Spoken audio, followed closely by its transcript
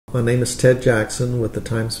My name is Ted Jackson with the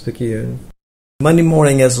Times-Picayune. Monday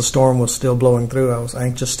morning, as the storm was still blowing through, I was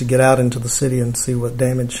anxious to get out into the city and see what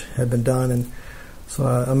damage had been done. And so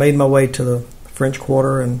I made my way to the French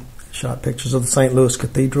Quarter and shot pictures of the St. Louis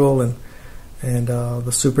Cathedral and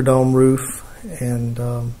the Superdome roof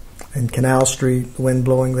and Canal Street, the wind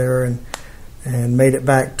blowing there, and made it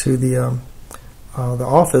back to the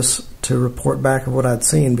office to report back of what I'd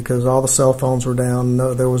seen, because all the cell phones were down.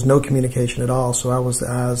 There was no communication at all. So I was the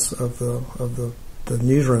eyes of the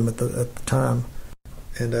newsroom at the time.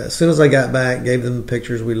 And as soon as I got back, gave them the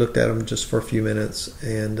pictures. We looked at them just for a few minutes,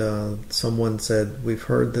 and someone said, "We've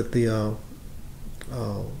heard that the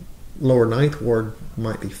lower Ninth Ward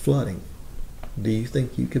might be flooding. Do you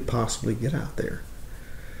think you could possibly get out there?"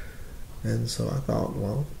 And so I thought,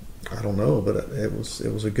 well, I don't know, but it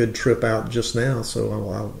was a good trip out just now, so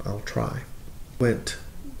I'll try. Went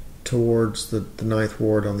towards the Ninth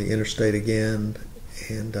Ward on the interstate again,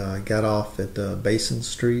 and got off at Basin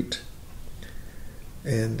Street,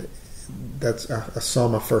 and I saw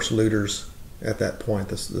my first looters at that point.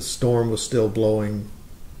 The storm was still blowing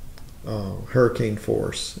hurricane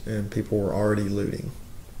force, and people were already looting,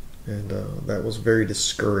 and that was very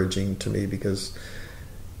discouraging to me, because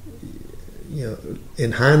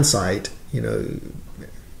in hindsight,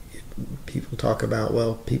 people talk about,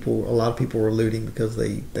 well, a lot of people were looting because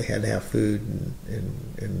they had to have food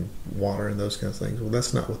and water and those kinds of things. Well,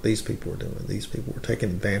 that's not what these people were doing. These people were taking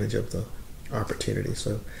advantage of the opportunity.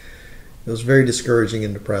 So it was very discouraging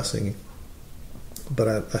and depressing.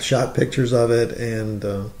 But I shot pictures of it, and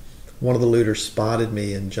one of the looters spotted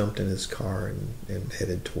me and jumped in his car and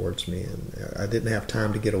headed towards me, and I didn't have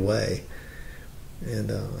time to get away.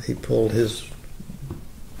 And he pulled his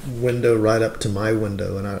window right up to my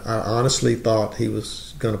window, and I honestly thought he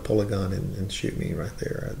was going to pull a gun and shoot me right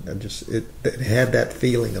there. It had that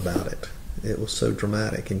feeling about it. It was so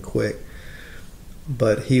dramatic and quick.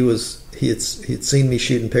 But he had seen me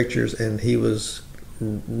shooting pictures, and he was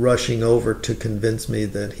rushing over to convince me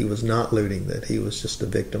that he was not looting, that he was just a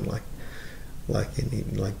victim like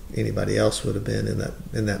anybody else would have been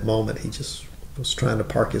in that moment. He just was trying to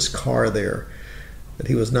park his car there, that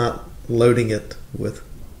he was not loading it with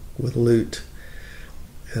loot.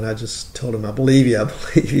 And I just told him, I believe you,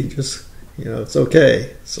 just, it's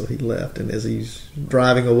okay. So he left, and as he's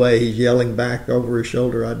driving away, he's yelling back over his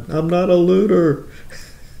shoulder, I'm not a looter.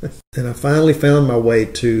 And I finally found my way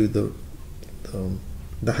to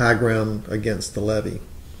the high ground against the levee,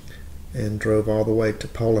 and drove all the way to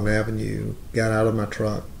Poland Avenue, got out of my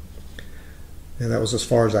truck, and that was as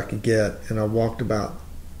far as I could get. And I walked about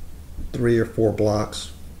 3 or 4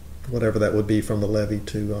 blocks, whatever that would be, from the levee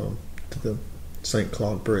to the St.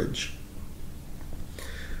 Claude Bridge,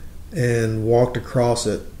 and walked across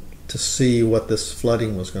it to see what this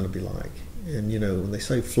flooding was going to be like. And when they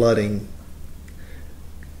say flooding,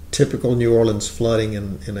 typical New Orleans flooding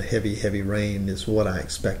in a heavy rain is what I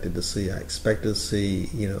expected to see. I expected to see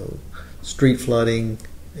street flooding,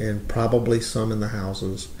 and probably some in the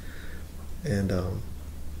houses, and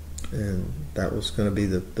that was going to be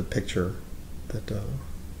the picture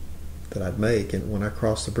that I'd make. And when I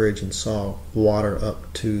crossed the bridge and saw water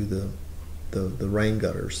up to the rain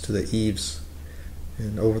gutters, to the eaves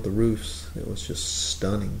and over the roofs, it was just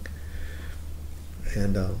stunning.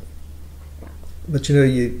 And but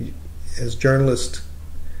you as journalists,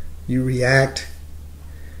 you react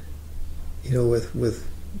with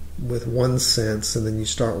one sense, and then you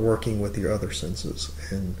start working with your other senses.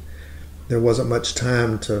 And there wasn't much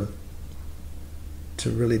time to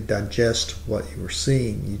really digest what you were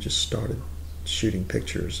seeing. You just started shooting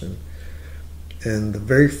pictures, and the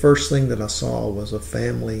very first thing that I saw was a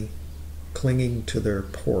family clinging to their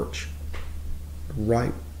porch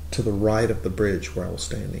right to the right of the bridge where I was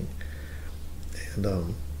standing,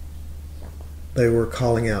 and they were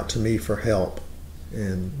calling out to me for help.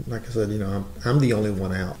 And like I said, I'm the only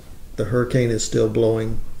one out. The hurricane is still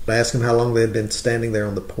blowing. I asked them how long they had been standing there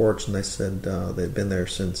on the porch, and they said they'd been there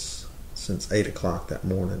since 8 o'clock that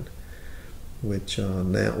morning, which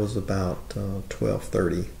that was about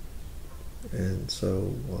 12:30, and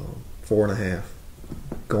so 4.5,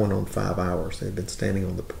 going on 5 hours, they'd been standing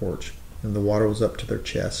on the porch, and the water was up to their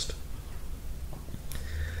chest.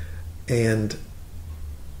 And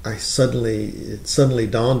it suddenly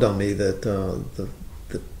dawned on me that the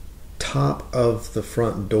top of the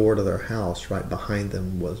front door to their house, right behind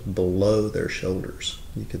them, was below their shoulders.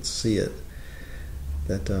 You could see it.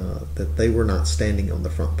 That they were not standing on the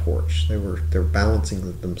front porch. They're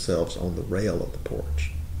balancing themselves on the rail of the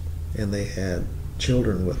porch, and they had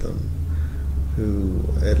children with them, who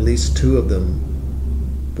at least 2 of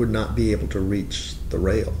them would not be able to reach the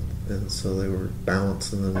rail, and so they were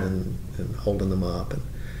balancing them and holding them up,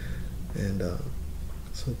 and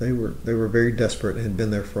so they were very desperate and had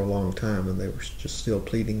been there for a long time, and they were just still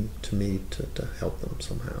pleading to me to help them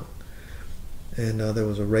somehow. And there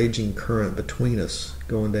was a raging current between us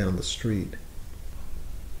going down the street.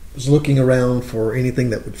 I was looking around for anything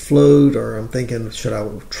that would float, or I'm thinking, should I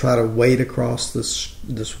try to wade across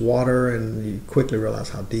this water? And you quickly realize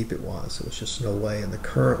how deep it was. There was just no way, and the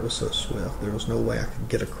current was so swift. There was no way I could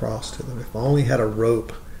get across to them. If I only had a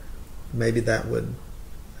rope, maybe that would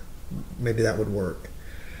work.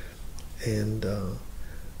 And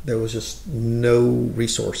there was just no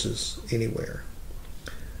resources anywhere.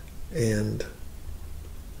 And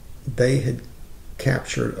they had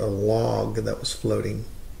captured a log that was floating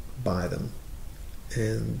by them,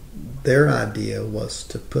 and their idea was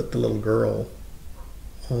to put the little girl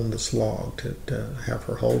on this log, to have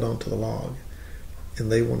her hold onto the log,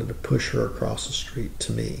 and they wanted to push her across the street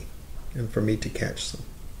to me and for me to catch them.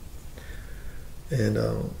 And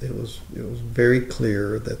it was very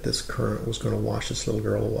clear that this current was going to wash this little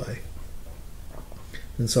girl away,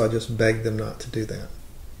 and so I just begged them not to do that.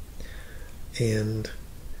 And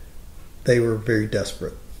they were very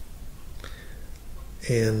desperate.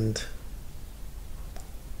 And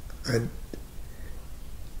I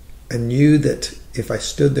knew that if I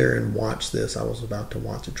stood there and watched this, I was about to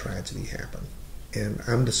watch a tragedy happen. And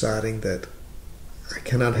I'm deciding that I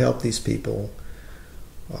cannot help these people.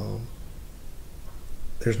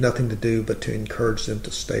 There's nothing to do but to encourage them to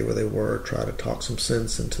stay where they were, try to talk some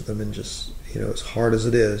sense into them, and just, as hard as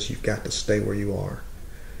it is, you've got to stay where you are.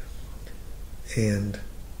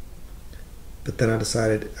 But then I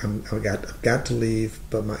decided I've got to leave,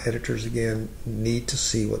 but my editors, again, need to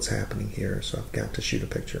see what's happening here, so I've got to shoot a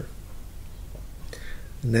picture.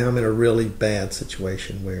 Now I'm in a really bad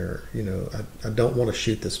situation where, I don't want to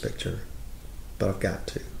shoot this picture, but I've got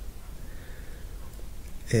to.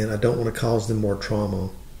 And I don't want to cause them more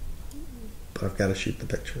trauma, but I've got to shoot the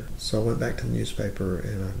picture. So I went back to the newspaper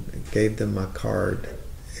and I gave them my card,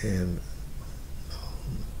 and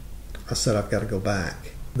I said I've got to go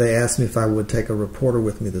back. They asked me if I would take a reporter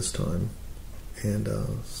with me this time, and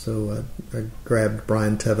so I grabbed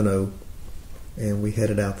Brian Tevenot, and we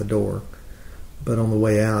headed out the door. But on the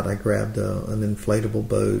way out, I grabbed an inflatable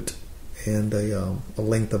boat and a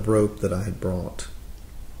length of rope that I had brought,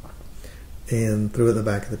 and threw it in the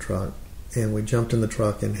back of the truck. And we jumped in the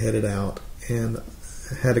truck and headed out, and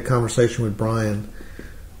had a conversation with Brian.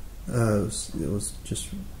 It was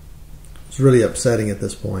really upsetting at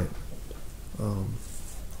this point.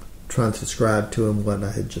 Trying to describe to him what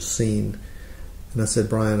I had just seen. And I said,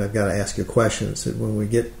 Brian, I've got to ask you a question. I said, when we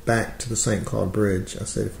get back to the St. Claude Bridge, I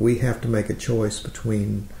said, if we have to make a choice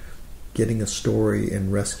between getting a story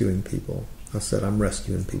and rescuing people, I said, I'm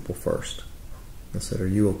rescuing people first. I said, are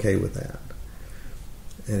you okay with that?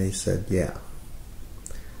 And he said, yeah.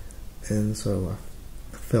 And so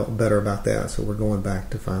I felt better about that. So we're going back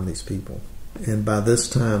to find these people. And by this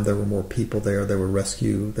time, there were more people there. There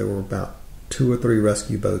were about 2 or 3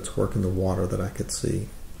 rescue boats working the water that I could see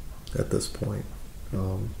at this point.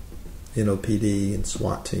 NOPD and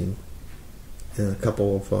SWAT team, and a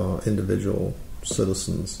couple of individual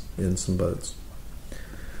citizens in some boats.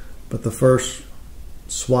 But the first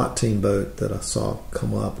SWAT team boat that I saw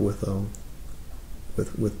come up with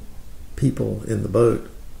people in the boat,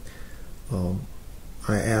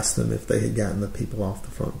 I asked them if they had gotten the people off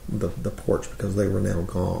the porch, because they were now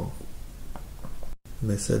gone. And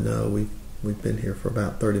they said, no, we've been here for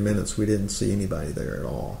about 30 minutes. We didn't see anybody there at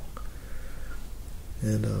all.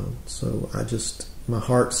 And so my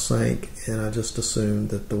heart sank, and I just assumed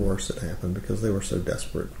that the worst had happened, because they were so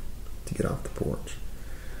desperate to get off the porch.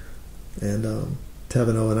 And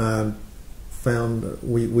Tevenot and I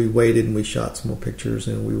we waited, and we shot some more pictures,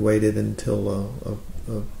 and we waited until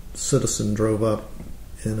a citizen drove up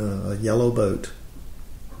in a yellow boat.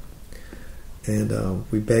 And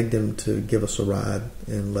we begged him to give us a ride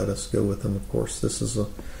and let us go with him. Of course, this is a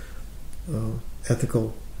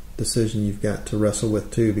ethical decision you've got to wrestle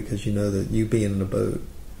with too, because you know that you being in a boat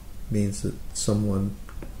means that someone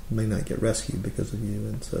may not get rescued because of you.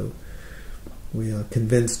 And so we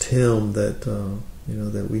convinced him that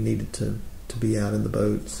that we needed to be out in the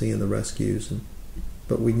boat seeing the rescues.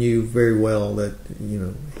 But we knew very well that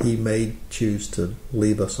he may choose to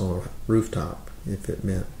leave us on a rooftop if it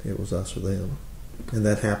meant it was us or them. And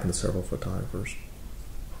that happened to several photographers.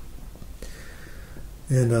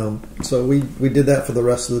 And so we did that for the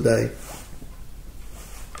rest of the day.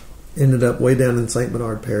 Ended up way down in St.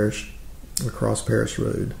 Bernard Parish, across Paris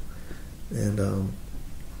Road. And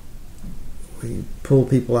we pulled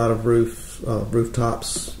people out of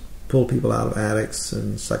rooftops, pulled people out of attics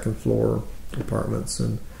and second floor apartments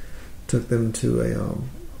and took them to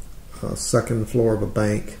a second floor of a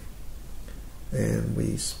bank, and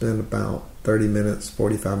we spent about 30 minutes,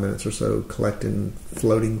 45 minutes or so collecting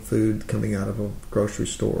floating food coming out of a grocery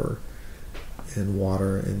store and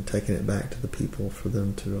water and taking it back to the people for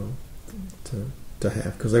them to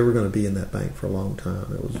have, because they were going to be in that bank for a long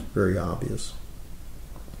time. It was very obvious.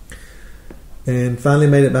 And finally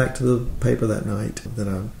made it back to the paper that night. Then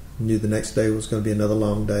I knew the next day was going to be another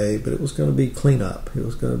long day, but it was going to be cleanup. It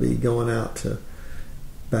was going to be going out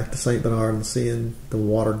back to St. Bernard and seeing the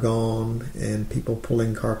water gone and people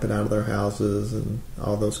pulling carpet out of their houses and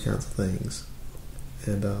all those kinds of things.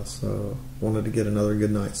 And so I wanted to get another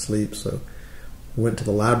good night's sleep, so I went to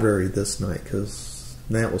the library this night because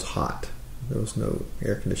now it was hot. There was no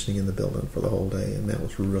air conditioning in the building for the whole day, and that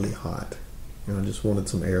was really hot. And I just wanted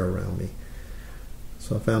some air around me.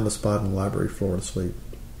 So I found a spot on the library floor to sleep.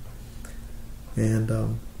 And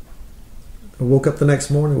I woke up the next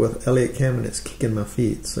morning with Elliot Kamenetz kicking my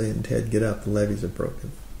feet, saying, "Ted, get up, the levees have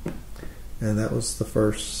broken." And that was the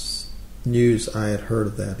first news I had heard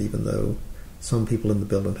of that, even though some people in the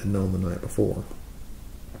building had known the night before.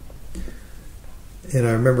 And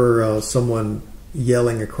I remember someone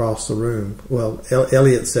yelling across the room. Well,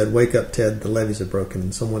 Elliot said, "Wake up, Ted, the levees have broken."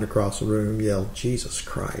 And someone across the room yelled, "Jesus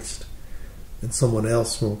Christ." And someone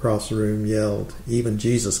else from across the room yelled, "Even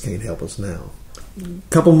Jesus can't help us now." A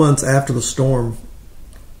couple months after the storm,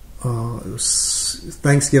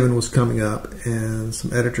 Thanksgiving was coming up, and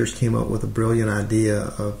some editors came up with a brilliant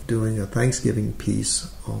idea of doing a Thanksgiving piece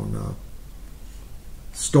on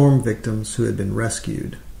storm victims who had been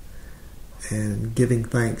rescued and giving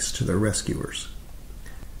thanks to their rescuers.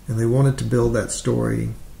 And they wanted to build that story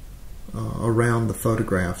around the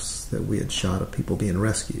photographs that we had shot of people being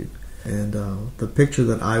rescued. And the picture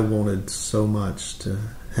that I wanted so much to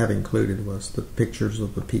have included was the pictures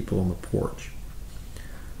of the people on the porch.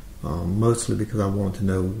 Mostly because I wanted to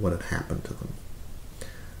know what had happened to them.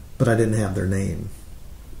 But I didn't have their name.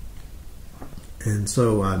 And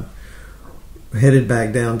so I headed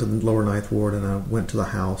back down to the lower Ninth Ward, and I went to the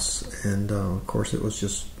house, and of course it was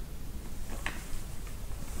just,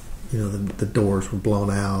 the doors were blown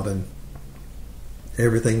out and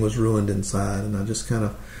everything was ruined inside, and I just kind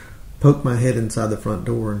of poked my head inside the front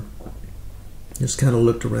door and just kind of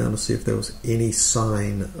looked around to see if there was any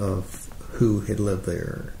sign of who had lived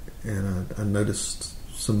there. And I noticed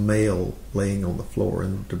some mail laying on the floor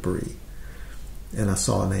in debris, and I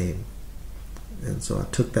saw a name. And so I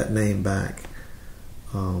took that name back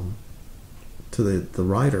to the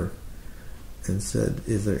writer and said,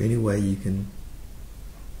 "Is there any way you can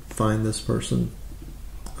find this person?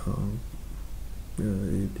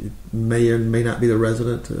 It may or may not be the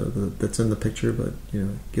resident that's in the picture, but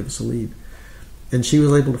give us a lead." And she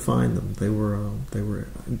was able to find them. They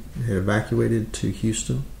had evacuated to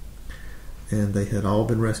Houston, and they had all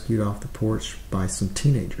been rescued off the porch by some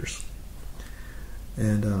teenagers.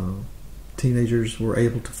 And teenagers were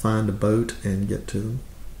able to find a boat and get to them.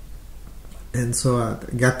 And so I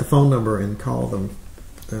got the phone number and called them,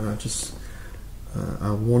 and I just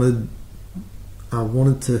I wanted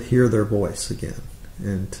to hear their voice again,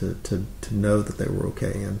 and to know that they were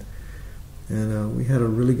okay. And we had a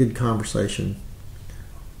really good conversation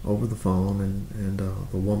over the phone, and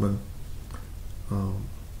the woman,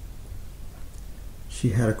 she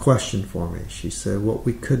had a question for me. She said, "What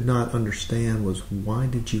we could not understand was, why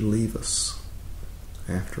did you leave us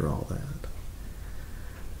after all that?"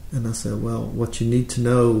 And I said, "Well, what you need to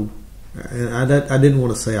know," and I didn't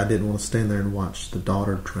want to say I didn't want to stand there and watch the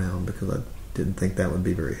daughter drown, because I didn't think that would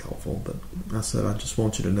be very helpful. But I said, "I just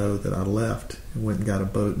want you to know that I left and went and got a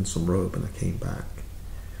boat and some rope, and I came back."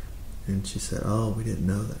 And she said, "Oh, we didn't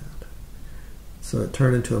know that." So it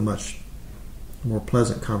turned into a much more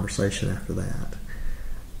pleasant conversation after that.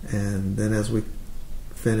 And then as we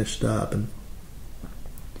finished up, and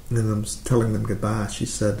then I was telling them goodbye, she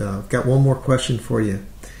said, "I've got one more question for you."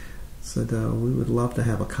 Said, "We would love to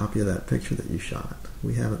have a copy of that picture that you shot.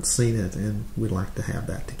 We haven't seen it, and we'd like to have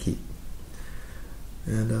that to keep."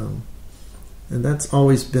 And that's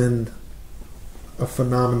always been a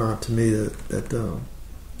phenomenon to me, that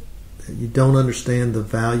you don't understand the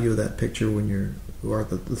value of that picture or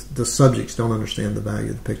the subjects don't understand the value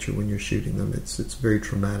of the picture when you're shooting them. It's very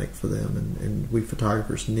traumatic for them, and we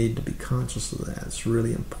photographers need to be conscious of that. It's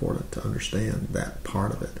really important to understand that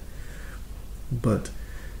part of it. But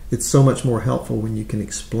it's so much more helpful when you can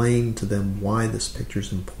explain to them why this picture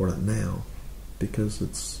is important now, because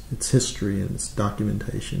it's history and it's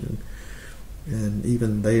documentation, and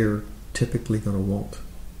even they are typically going to want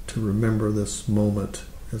to remember this moment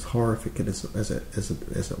as horrific as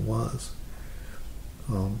it was.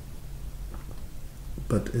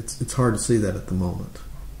 But it's hard to see that at the moment.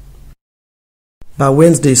 By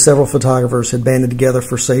Wednesday, several photographers had banded together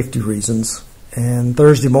for safety reasons, and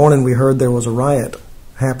Thursday morning we heard there was a riot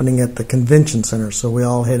happening at the convention center, so we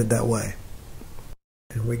all headed that way.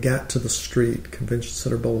 And we got to the street, Convention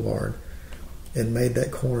Center Boulevard, and made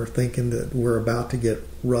that corner thinking that we're about to get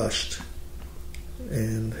rushed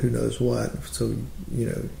and who knows what. So,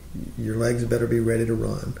 your legs better be ready to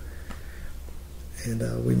run.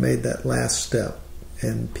 And we made that last step,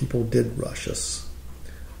 and people did rush us.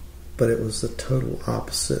 But it was the total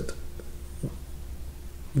opposite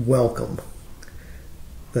welcome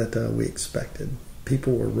that we expected.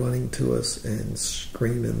 People were running to us and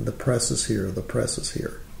screaming, "The press is here, the press is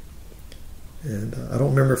here." And I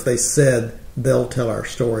don't remember if they said, "They'll tell our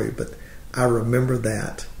story," but I remember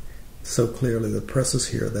that so clearly. The press is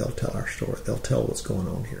here, they'll tell our story. They'll tell what's going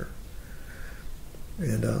on here.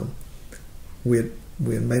 And we had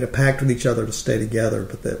made a pact with each other to stay together,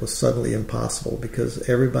 but that was suddenly impossible because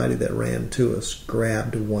everybody that ran to us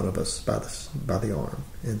grabbed one of us by the arm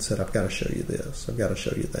and said, "I've got to show you this, I've got to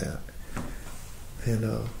show you that." And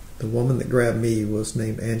the woman that grabbed me was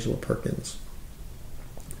named Angela Perkins.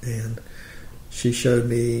 And she showed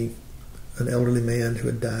me an elderly man who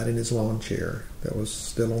had died in his lawn chair that was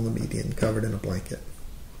still on the median, covered in a blanket.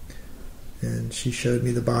 And she showed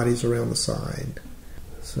me the bodies around the side.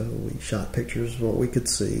 So we shot pictures of what we could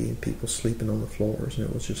see, people sleeping on the floors, and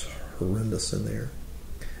it was just horrendous in there.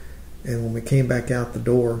 And when we came back out the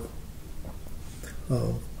door,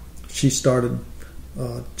 she started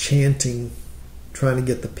chanting, trying to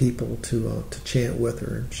get the people to chant with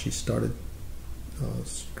her. And she started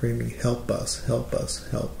screaming, "Help us, help us,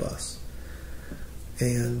 help us."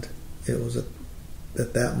 And it was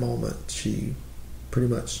at that moment she pretty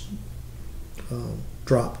much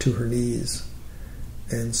dropped to her knees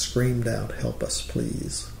and screamed out, "Help us,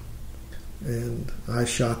 please." And I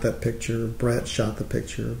shot that picture. Brett shot the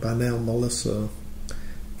picture. By now, Melissa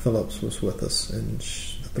Phillips was with us, and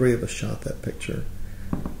the three of us shot that picture.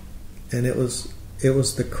 And it was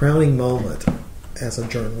the crowning moment as a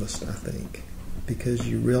journalist, I think, because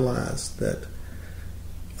you realized that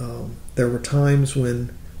there were times when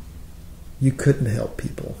you couldn't help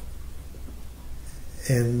people,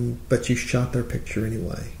 but you shot their picture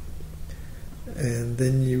anyway. And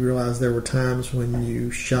then you realize there were times when you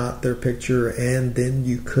shot their picture and then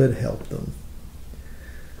you could help them.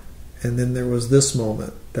 And then there was this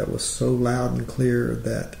moment that was so loud and clear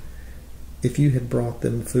that if you had brought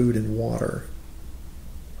them food and water,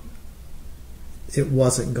 it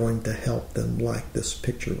wasn't going to help them like this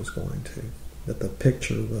picture was going to. That the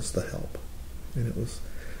picture was the help. And it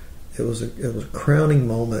was a crowning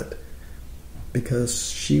moment because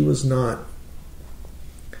she was not.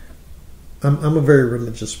 I'm a very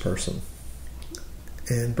religious person,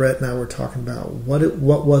 and Brett and I were talking about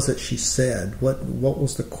what was it she said, what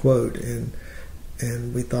was the quote, and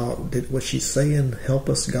we thought, was she saying "Help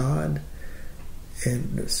us, God"?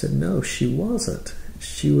 And I said no, she wasn't.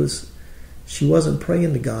 She wasn't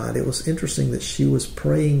praying to God. It was interesting that she was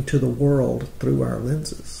praying to the world through our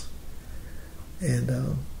lenses, and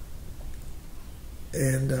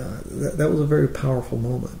that was a very powerful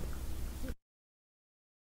moment.